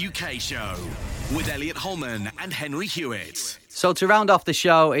 MLS UK Show with Elliot Holman and Henry Hewitt. So to round off the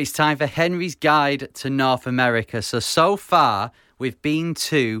show, it's time for Henry's Guide to North America. So far, we've been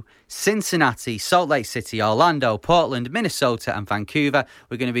to Cincinnati, Salt Lake City, Orlando, Portland, Minnesota and Vancouver.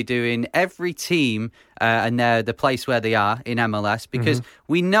 We're going to be doing every team and the place where they are in MLS, because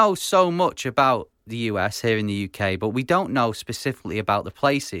we know so much about the US here in the UK, but we don't know specifically about the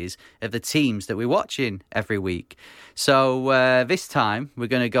places of the teams that we're watching every week. So this time we're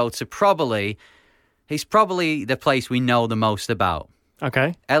going to go to it's probably the place we know the most about.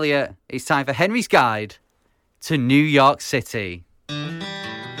 Okay. Elliot, it's time for Henry's Guide to New York City.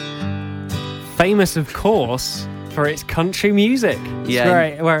 Famous, of course, for its country music.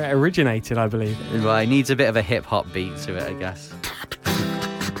 It's where it originated, I believe. Well, it needs a bit of a hip-hop beat to it, I guess.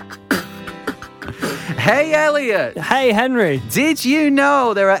 Hey, Elliot. Hey, Henry. Did you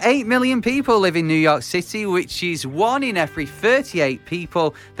know there are 8 million people live in New York City, which is 1 in every 38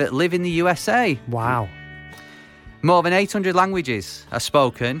 people that live in the USA? Wow. More than 800 languages are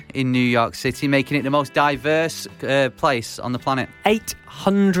spoken in New York City, making it the most diverse place on the planet.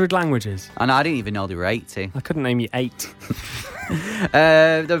 800 languages? And I didn't even know there were 80. I couldn't name you 8.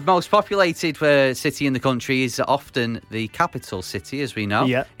 The most populated city in the country is often the capital city, as we know.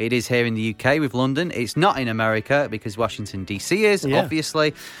 Yeah. It is here in the UK with London. It's not in America because Washington, D.C. is,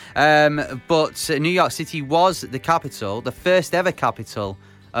 obviously. But New York City was the capital, the first ever capital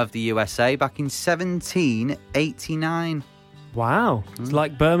of the USA back in 1789. Wow. It's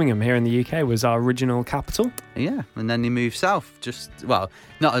like Birmingham here in the UK was our original capital. Yeah, and then they moved south. It's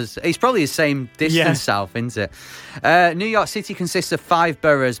probably the same distance south, isn't it? New York City consists of 5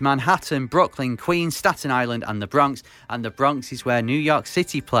 boroughs: Manhattan, Brooklyn, Queens, Staten Island and the Bronx. And the Bronx is where New York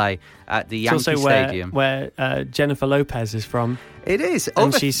City play at the Yankee Stadium. Where Jennifer Lopez is from. It is.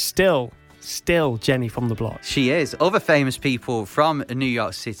 And she's still still Jenny from the block. She is. Other famous people from New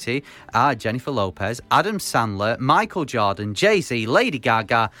York City are Jennifer Lopez, Adam Sandler, Michael Jordan, Jay-Z, Lady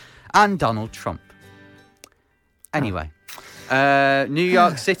Gaga, and Donald Trump. Anyway, New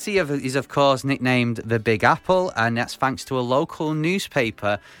York City is, of course, nicknamed the Big Apple, and that's thanks to a local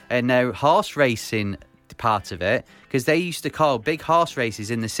newspaper and their horse racing part of it, because they used to call big horse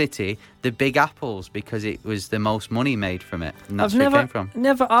races in the city the Big Apples because it was the most money made from it, and that's where it came from.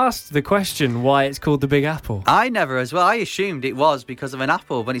 Never asked the question why it's called the Big Apple. I never as well. I assumed it was because of an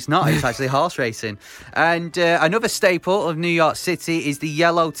apple, but it's not. It's actually horse racing. And another staple of New York City is the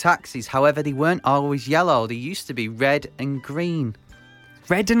yellow taxis. However, they weren't always yellow. They used to be red and green.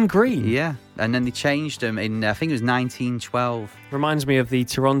 Red and green? Yeah, and then they changed them in, I think it was 1912. Reminds me of the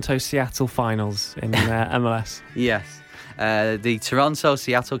Toronto-Seattle finals in MLS. Yes. The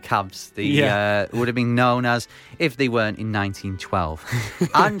Toronto-Seattle Cabs, would have been known as if they weren't in 1912.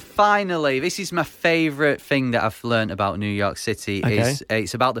 And finally, this is my favourite thing that I've learnt about New York City. Okay.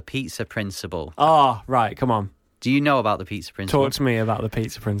 It's about the pizza principle. Oh, right, come on. Do you know about the pizza principle? Talk to me about the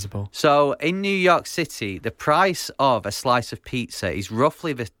pizza principle. So, in New York City, the price of a slice of pizza is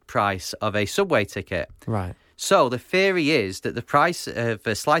roughly the price of a subway ticket. Right. So, the theory is that the price of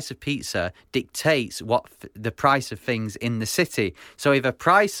a slice of pizza dictates what the price of things in the city. So, if a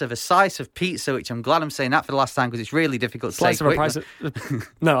price of a slice of pizza, which I'm glad I'm saying that for the last time because it's really difficult to say. Slice of a price of...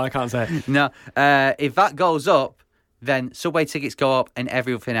 No, I can't say it. No. If that goes up, then subway tickets go up and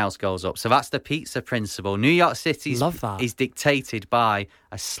everything else goes up. So that's the pizza principle. New York City is dictated by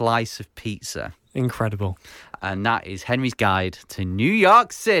a slice of pizza. Incredible. And that is Henry's guide to New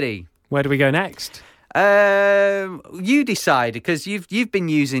York City. Where do we go next? You decide, because you've been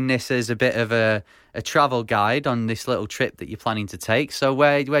using this as a bit of a travel guide on this little trip that you're planning to take. So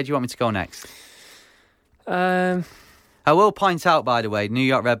where do you want me to go next? I will point out, by the way, New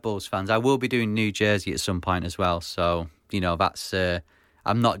York Red Bulls fans, I will be doing New Jersey at some point as well. So, that's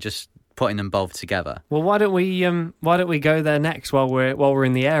I'm not just putting them both together. Well, why don't we go there next while we're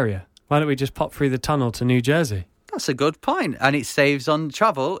in the area? Why don't we just pop through the tunnel to New Jersey? That's a good point, and it saves on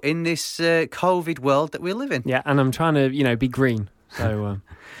travel in this COVID world that we live in. Yeah, and I'm trying to, be green. So,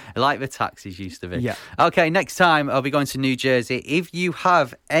 like the taxis used to be. Yeah. Okay, next time I'll be going to New Jersey. If you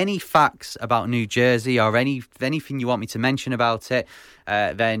have any facts about New Jersey or anything you want me to mention about it,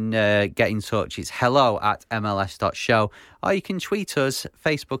 then get in touch. It's hello@mls.show. Or you can tweet us,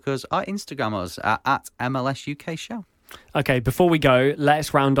 Facebook us, or Instagram us at MLS UK Show. Okay, before we go,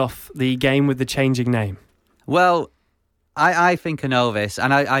 let's round off the game with the changing name. Well, I think I know this,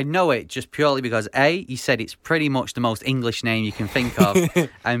 and I know it just purely because A, you said it's pretty much the most English name you can think of,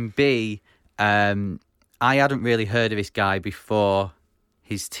 and B, I hadn't really heard of this guy before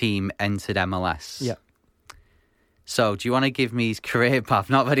his team entered MLS. Yeah. So, do you want to give me his career path?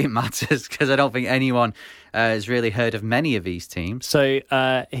 Not that it matters, because I don't think anyone has really heard of many of these teams. So,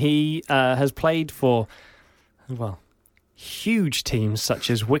 he has played for, huge teams such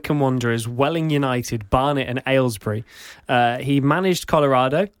as Wycombe Wanderers, Welling United, Barnet and Aylesbury. He managed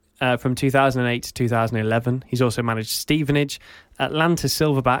Colorado from 2008 to 2011. He's also managed Stevenage, Atlanta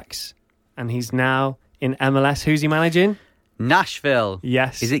Silverbacks, and he's now in MLS. Who's he managing? Nashville.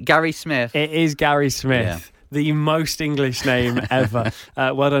 Yes. Is it Gary Smith? It is Gary Smith. Yeah. The most English name ever.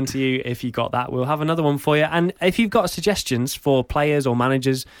 Well done to you if you got that. We'll have another one for you. And if you've got suggestions for players or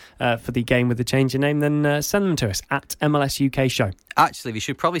managers for the game with the change of name, then send them to us at MLS UK Show. Actually, we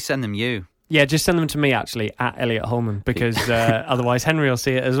should probably send them you. Yeah, just send them to me, actually, at Elliot Holman, because otherwise Henry will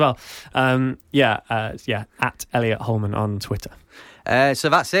see it as well. At Elliot Holman on Twitter. So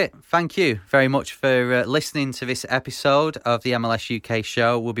that's it. Thank you very much for listening to this episode of the MLS UK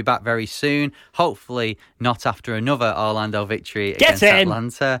Show. We'll be back very soon. Hopefully not after another Orlando victory against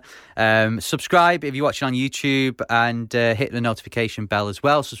Atlanta. Subscribe if you're watching on YouTube, and hit the notification bell as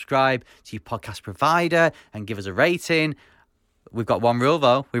well. Subscribe to your podcast provider and give us a rating. We've got one rule,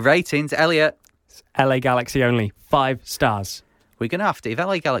 though. With ratings, Elliot. It's LA Galaxy only. 5 stars. We're going to have to, if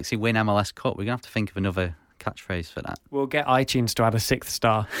LA Galaxy win MLS Cup, we're going to have to think of another catchphrase for that. We'll get iTunes to add a 6th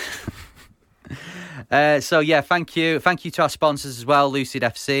star. Thank you to our sponsors as well, Lucid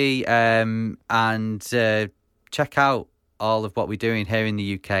FC, and check out all of what we're doing here in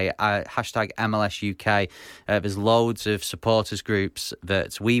the UK, hashtag MLS UK. There's loads of supporters groups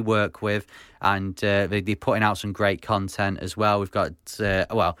that we work with, and they're putting out some great content as well. We've got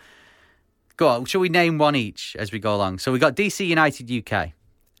go on, shall we name one each as we go along? So we've got DC United UK,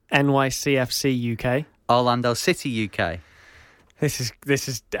 NYCFC UK, Orlando City UK. This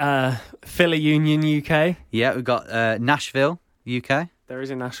is Philly Union UK. Yeah, we've got Nashville UK. There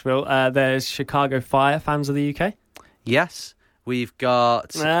is in Nashville. There's Chicago Fire, fans of the UK. Yes. We've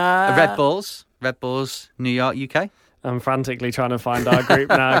got Red Bulls, New York, UK. I'm frantically trying to find our group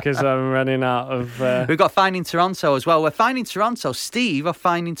now because I'm running out of... We've got Finding Toronto as well. We're Finding Toronto. Steve of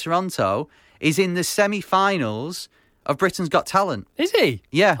Finding Toronto is in the semi-finals of Britain's Got Talent. Is he?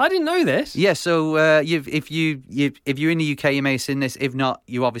 Yeah. I didn't know this. Yeah, so if you're in the UK, you may have seen this. If not,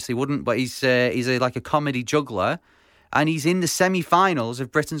 you obviously wouldn't. But he's like a comedy juggler, and he's in the semi-finals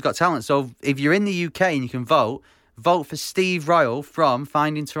of Britain's Got Talent. So if you're in the UK and you can vote for Steve Royal from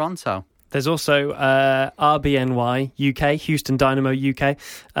Finding Toronto. There's also RBNY UK, Houston Dynamo UK,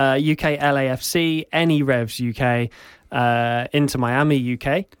 UK LAFC, NE Revs UK, Inter Miami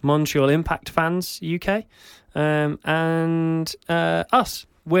UK, Montreal Impact Fans UK, and us.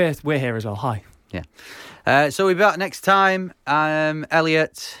 We're here as well. Hi. Yeah. So we'll be back next time.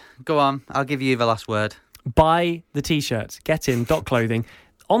 Elliot, go on. I'll give you the last word. Buy the T-shirts. Get in. .clothing.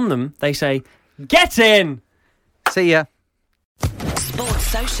 On them, they say, "Get in." See ya. Sports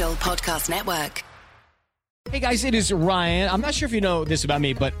Social Podcast Network. Hey guys, it is Ryan. I'm not sure if you know this about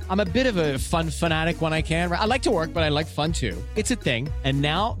me, but I'm a bit of a fun fanatic when I can. I like to work, but I like fun too. It's a thing. And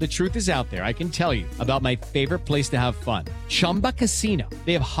now the truth is out there. I can tell you about my favorite place to have fun. Chumba Casino.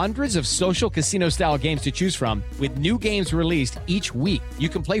 They have hundreds of social casino style games to choose from with new games released each week. You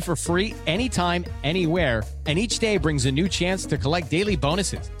can play for free anytime, anywhere. And each day brings a new chance to collect daily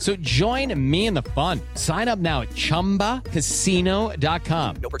bonuses. So join me in the fun. Sign up now at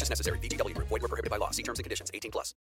ChumbaCasino.com. No purchase necessary. VGW Group. Void where prohibited by law. See terms and conditions. 18+.